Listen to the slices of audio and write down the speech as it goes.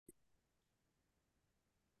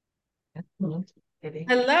Kidding.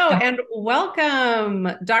 Hello and welcome,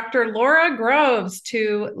 Dr. Laura Groves,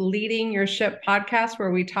 to Leading Your Ship podcast,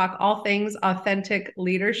 where we talk all things authentic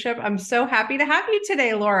leadership. I'm so happy to have you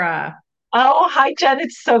today, Laura. Oh, hi, Jen.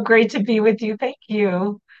 It's so great to be with you. Thank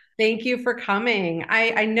you. Thank you for coming.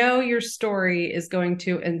 I know your story is going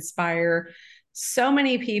to inspire so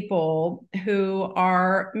many people who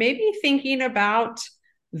are maybe thinking about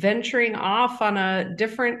venturing off on a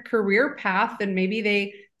different career path than maybe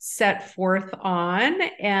they set forth on.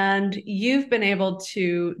 And you've been able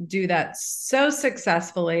to do that so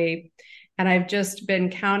successfully. And I've just been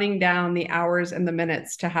counting down the hours and the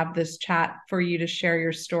minutes to have this chat for you to share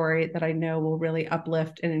your story that I know will really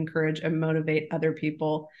uplift and encourage and motivate other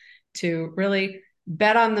people to really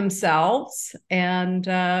bet on themselves and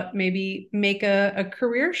maybe make a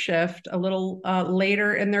career shift a little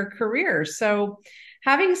later in their career. So,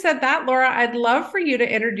 having said that, Laura, I'd love for you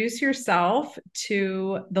to introduce yourself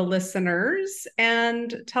to the listeners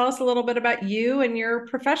and tell us a little bit about you and your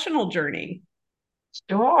professional journey.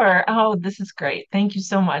 Sure. Oh, this is great. Thank you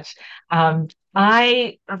so much.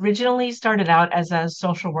 I originally started out as a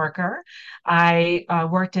social worker. I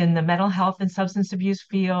worked in the mental health and substance abuse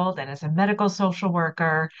field and as a medical social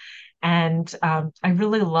worker. And I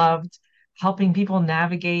really loved helping people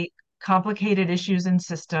navigate complicated issues and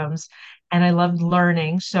systems. And I loved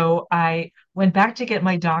learning. So I went back to get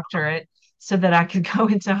my doctorate so that I could go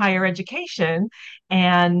into higher education.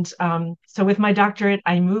 And so with my doctorate,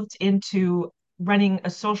 I moved into running a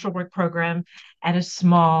social work program at a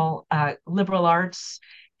small liberal arts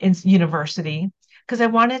university because I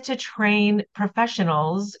wanted to train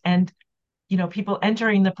professionals and people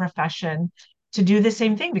entering the profession to do the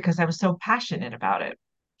same thing because I was so passionate about it.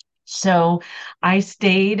 So I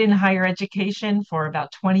stayed in higher education for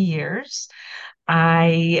about 20 years.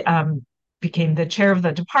 I became the chair of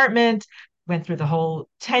the department, went through the whole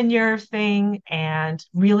tenure thing, and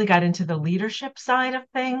really got into the leadership side of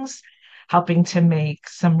things, helping to make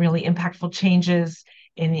some really impactful changes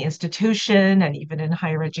in the institution and even in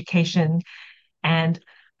higher education. And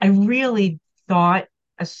I really thought,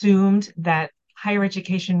 assumed that higher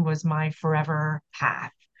education was my forever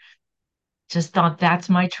path. Just thought that's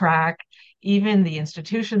my track. Even the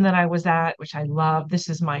institution that I was at, which I love, this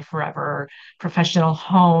is my forever professional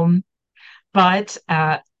home. But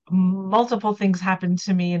multiple things happened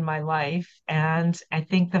to me in my life. And I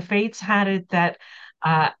think the fates had it that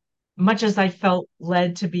uh, much as I felt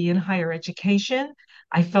led to be in higher education,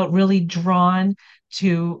 I felt really drawn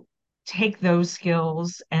to take those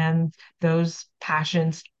skills and those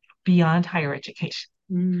passions beyond higher education.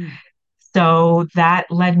 Mm. So that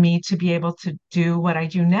led me to be able to do what I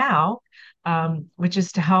do now, which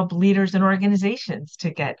is to help leaders and organizations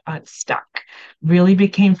to get unstuck. Really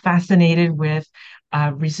became fascinated with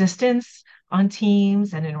resistance on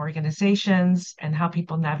teams and in organizations and how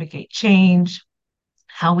people navigate change,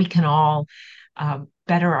 how we can all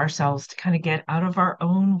better ourselves to kind of get out of our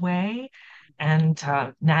own way and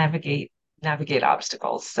navigate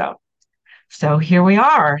obstacles. So here we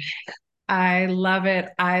are. I love it.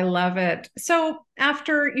 I love it. So,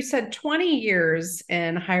 after you said 20 years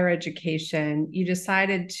in higher education, you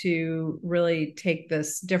decided to really take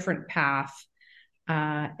this different path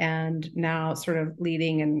and now sort of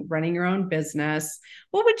leading and running your own business.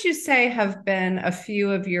 What would you say have been a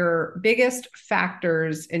few of your biggest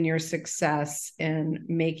factors in your success in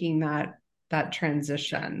making that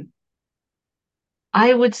transition?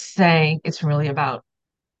 I would say it's really about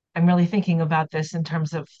I'm really thinking about this in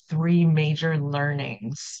terms of three major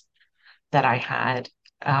learnings that I had.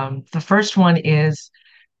 The first one is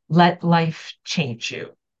let life change you.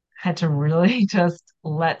 Had to really just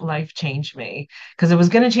let life change me because it was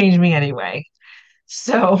going to change me anyway.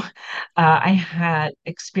 So I had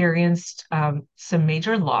experienced some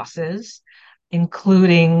major losses,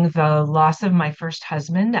 including the loss of my first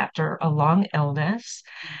husband after a long illness.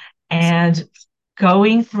 And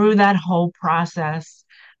going through that whole process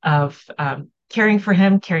of caring for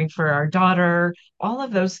him, caring for our daughter, all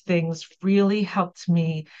of those things really helped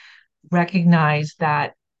me recognize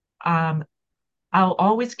that um, I'll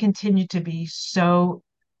always continue to be so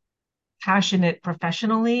passionate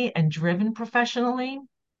professionally and driven professionally,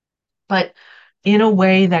 but in a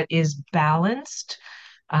way that is balanced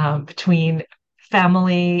between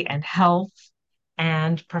family and health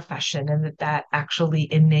and profession, and that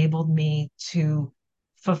actually enabled me to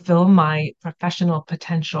fulfill my professional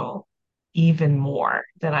potential even more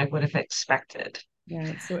than I would have expected. Yeah,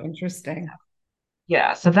 it's so interesting.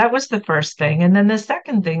 Yeah, so that was the first thing. And then the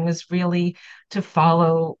second thing was really to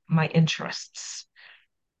follow my interests.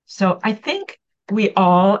 So I think we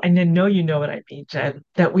all, and I know you know what I mean, Jen,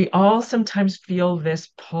 that we all sometimes feel this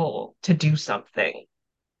pull to do something.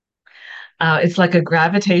 It's like a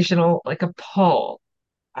gravitational, like a pull,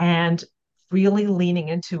 and really leaning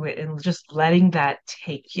into it and just letting that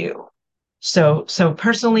take you. So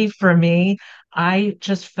personally for me, I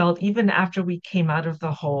just felt even after we came out of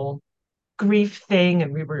the whole grief thing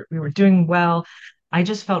and we were doing well, I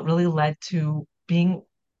just felt really led to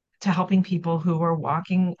helping people who were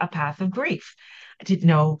walking a path of grief. I didn't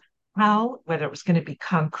know how, whether it was going to be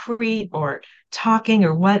concrete or talking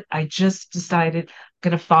or what. I just decided I'm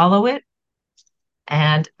going to follow it.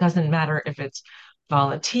 And it doesn't matter if it's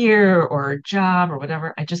volunteer or a job or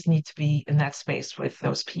whatever, I just need to be in that space with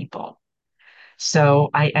those people. So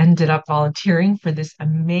I ended up volunteering for this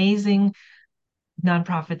amazing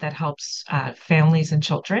nonprofit that helps families and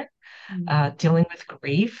children Mm. dealing with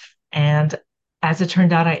grief. And as it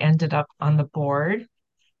turned out, I ended up on the board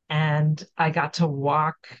and I got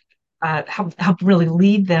to help really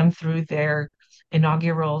lead them through their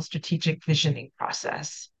inaugural strategic visioning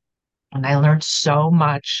process. And I learned so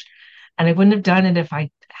much. And I wouldn't have done it if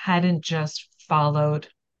I hadn't just followed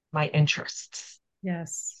my interests.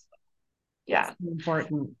 Yes, Yeah, so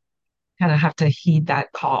important. kind of have to heed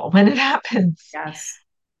that call when it happens. Yes.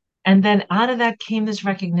 And then out of that came this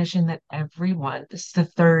recognition that this is the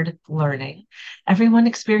third learning, everyone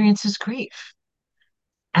experiences grief.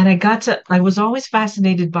 And I was always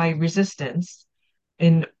fascinated by resistance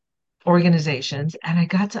in organizations. And I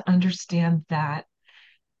got to understand that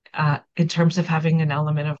in terms of having an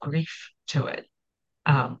element of grief to it,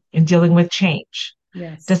 in dealing with change. It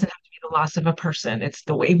Yes. doesn't have to be the loss of a person, it's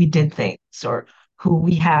the way we did things or who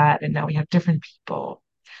we had, and now we have different people.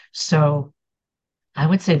 So I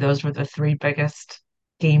would say those were the three biggest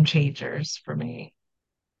game changers for me.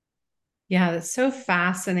 Yeah, that's so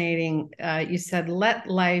fascinating. You said, let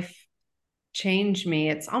life change me.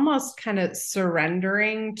 It's almost kind of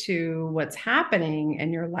surrendering to what's happening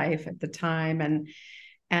in your life at the time.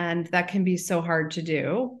 And that can be so hard to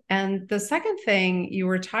do. And the second thing you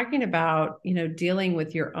were talking about, dealing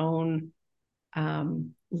with your own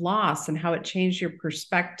loss and how it changed your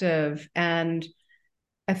perspective. And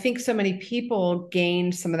I think so many people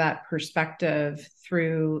gained some of that perspective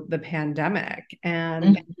through the pandemic. And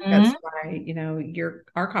I think that's Mhm. why,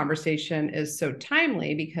 our conversation is so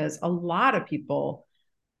timely because a lot of people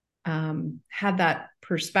had that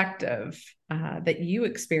perspective that you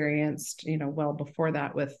experienced, well before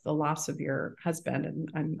that with the loss of your husband.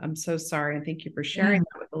 And I'm so sorry. And thank you for sharing Yeah,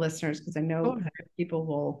 that with the listeners because I know sure. people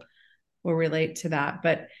will relate to that.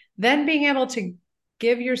 But then being able to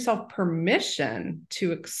give yourself permission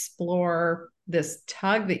to explore this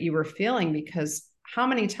tug that you were feeling, because how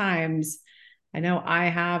many times I know I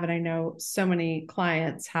have, and I know so many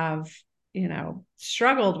clients have,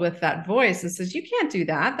 struggled with that voice that says, you can't do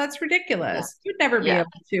that. That's Yeah, ridiculous. You'd never be yeah, able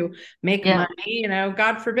to make yeah. money,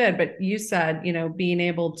 God forbid. But you said, being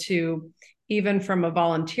able to, even from a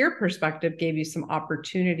volunteer perspective, gave you some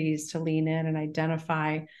opportunities to lean in and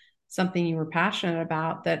identify something you were passionate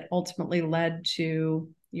about that ultimately led to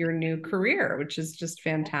your new career, which is just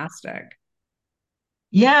fantastic.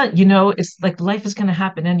 Yeah, it's like life is going to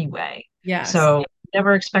happen anyway. Yes. So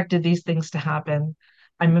never expected these things to happen.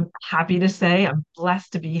 I'm happy to say I'm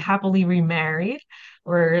blessed to be happily remarried.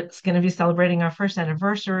 It's going to be celebrating our first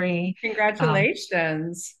anniversary. Um,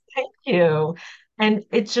 Congratulations. thank you. And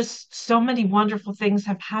it's just so many wonderful things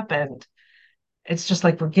have happened. It's just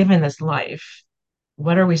like we're given this life.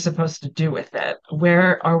 What are we supposed to do with it?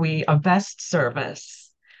 Where are we of best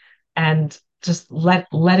service? And just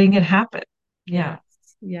letting it happen. Yes. Yeah.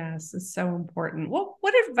 Yes, it's so important.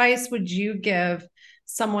 What advice would you give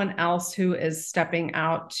someone else who is stepping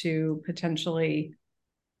out to potentially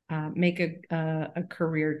make a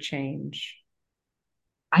career change?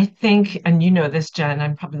 I think, and you know this, Jen,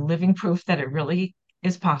 I'm probably living proof that it really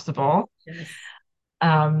is possible. Yes.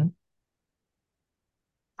 Um,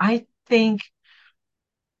 I think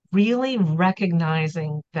really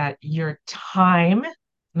recognizing that your time,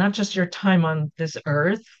 not just your time on this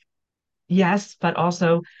earth, yes, but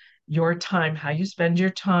also your time, how you spend your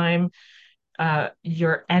time,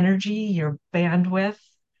 your energy, your bandwidth,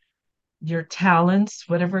 your talents,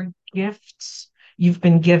 whatever gifts you've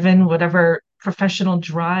been given, whatever professional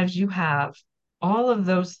drives you have, all of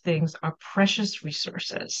those things are precious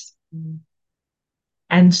resources. Mm.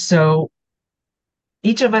 And so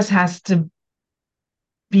each of us has to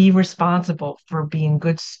be responsible for being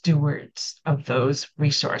good stewards of those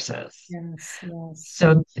resources. Yes, yes.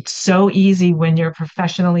 So it's so easy when you're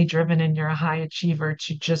professionally driven and you're a high achiever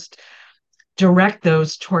to just direct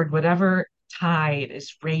those toward whatever tide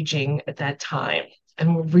is raging at that time.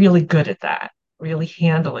 And we're really good at that. really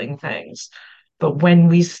handling things. But when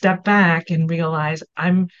we step back and realize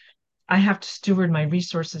I have to steward my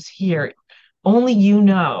resources here, only you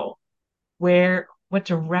know what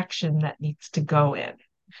direction that needs to go in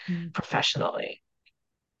Mm. professionally.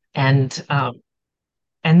 And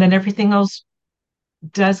and then everything else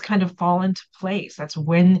does kind of fall into place. That's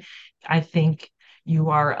when I think you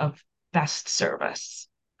are of best service,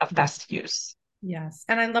 of best use. Yes.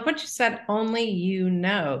 And I love what you said, only you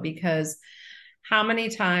know, because how many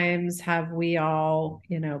times have we all,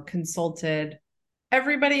 consulted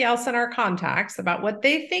everybody else in our contacts about what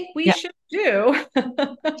they think we Yeah, should do?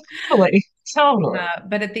 totally, totally.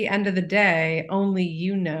 But at the end of the day, only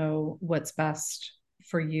you know what's best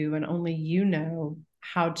for you, and only you know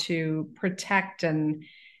how to protect and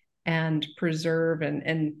preserve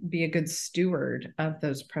and be a good steward of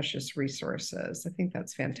those precious resources. I think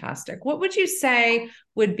that's fantastic. What would you say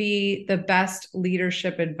would be the best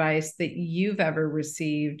leadership advice that you've ever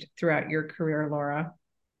received throughout your career, Laura?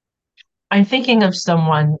 I'm thinking of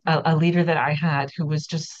someone, a leader that I had who was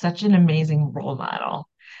just such an amazing role model.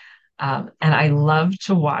 And I love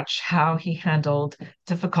to watch how he handled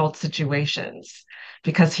difficult situations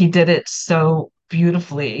because he did it so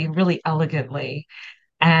beautifully, really elegantly.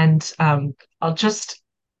 And I'll just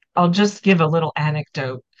give a little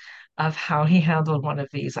anecdote of how he handled one of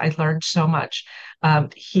these. I learned so much.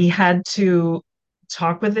 He had to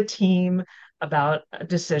talk with the team about a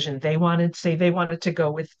decision. They wanted to go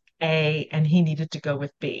with A, and he needed to go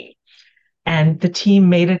with B. And the team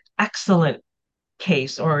made an excellent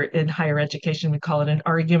case, or in higher education, we call it an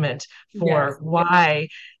argument for Yes. why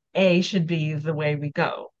A should be the way we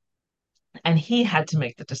go. And he had to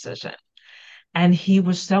make the decision. And he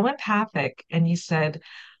was so empathic. And he said,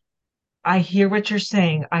 I hear what you're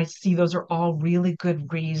saying. I see those are all really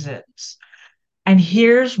good reasons. And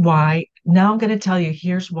here's why. Now I'm going to tell you,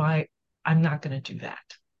 here's why I'm not going to do that.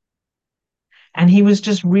 And he was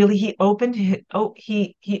just really, he owned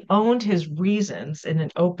his reasons in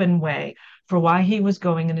an open way for why he was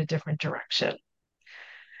going in a different direction.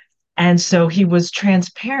 And so he was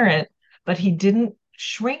transparent, but he didn't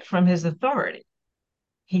shrink from his authority.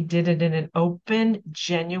 He did it in an open,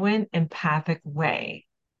 genuine, empathic way.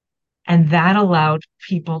 And that allowed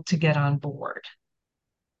people to get on board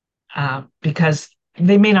because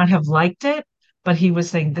they may not have liked it, but he was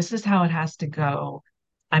saying, this is how it has to go.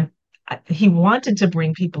 I'm, he wanted to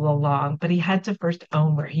bring people along, but he had to first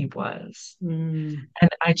own where he was. Mm. And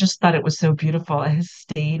I just thought it was so beautiful. It has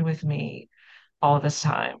stayed with me all this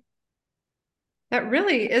time. That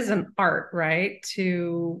really is an art, right?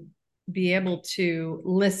 To be able to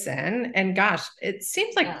listen. And gosh, it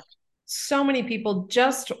seems like Yeah. so many people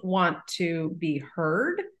just want to be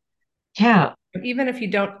heard, Yeah. even if you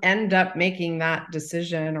don't end up making that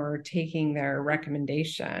decision or taking their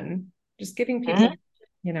recommendation. Just giving Mhm. people,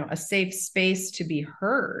 a safe space to be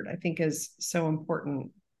heard, I think is so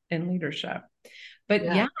important in leadership. But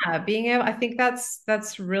Yeah. yeah, being able, I think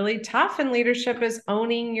that's really tough in leadership, is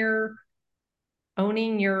owning your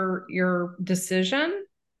decision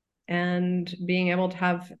and being able to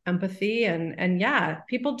have empathy, and yeah,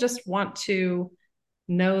 people just want to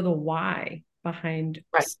know the why behind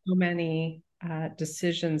Right. so many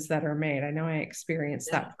decisions that are made. I know I experienced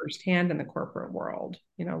Yeah. that firsthand in the corporate world.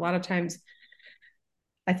 A lot of times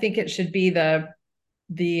I think it should be the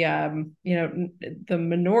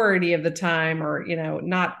minority of the time, or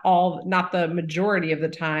not the majority of the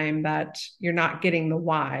time, that you're not getting the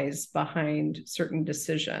whys behind certain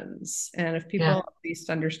decisions. And if Yeah. people at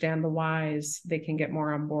least understand the whys, they can get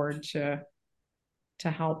more on board to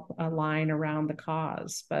help align around the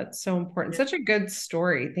cause. But so important. Such a good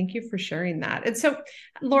story. Thank you for sharing that. And so,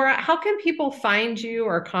 Laura, how can people find you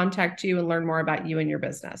or contact you and learn more about you and your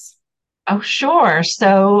business? Oh, sure.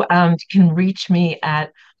 So you can reach me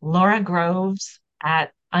at Laura Groves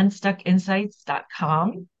at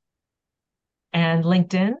unstuckinsights.com and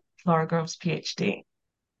LinkedIn, Laura Groves, PhD.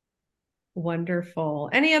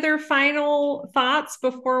 Wonderful. Any other final thoughts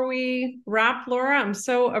before we wrap, Laura? I'm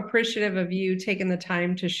so appreciative of you taking the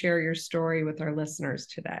time to share your story with our listeners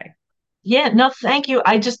today. Yeah, no, thank you.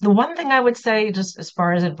 The one thing I would say, just as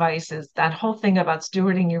far as advice, is that whole thing about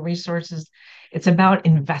stewarding your resources, it's about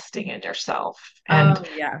investing in yourself. And Oh,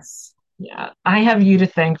 yes. yeah, I have you to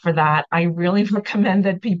thank for that. I really recommend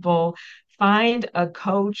that people find a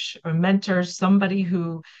coach or mentor, somebody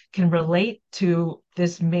who can relate to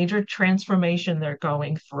this major transformation they're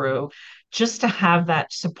going through, just to have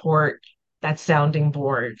that support, that sounding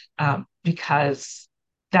board, because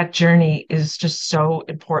that journey is just so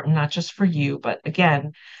important, not just for you, but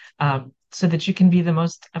again, so that you can be the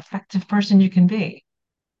most effective person you can be.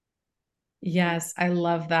 Yes, I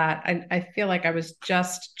love that. I feel like I was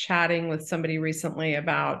just chatting with somebody recently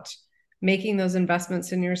about making those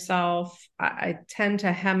investments in yourself. I tend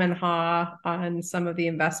to hem and haw on some of the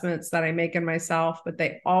investments that I make in myself, but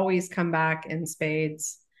they always come back in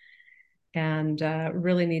spades, and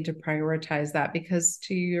really need to prioritize that because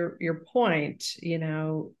to your point,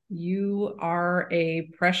 you are a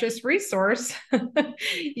precious resource.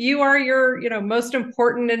 You are your most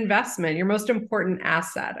important investment, your most important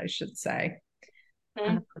asset, I should say. Mm.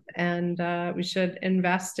 Um, and we should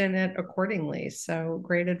invest in it accordingly. So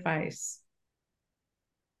great advice.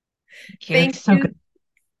 Thank you. Thank It's so you. good.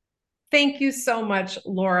 Thank you so much,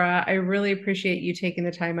 Laura. I really appreciate you taking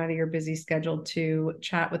the time out of your busy schedule to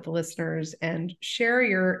chat with the listeners and share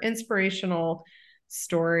your inspirational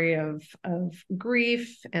story of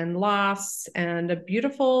grief and loss and a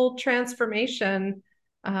beautiful transformation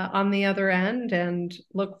on the other end. And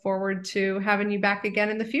look forward to having you back again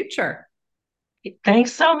in the future.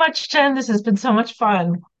 Thanks so much, Jen. This has been so much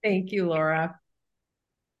fun. Thank you, Laura.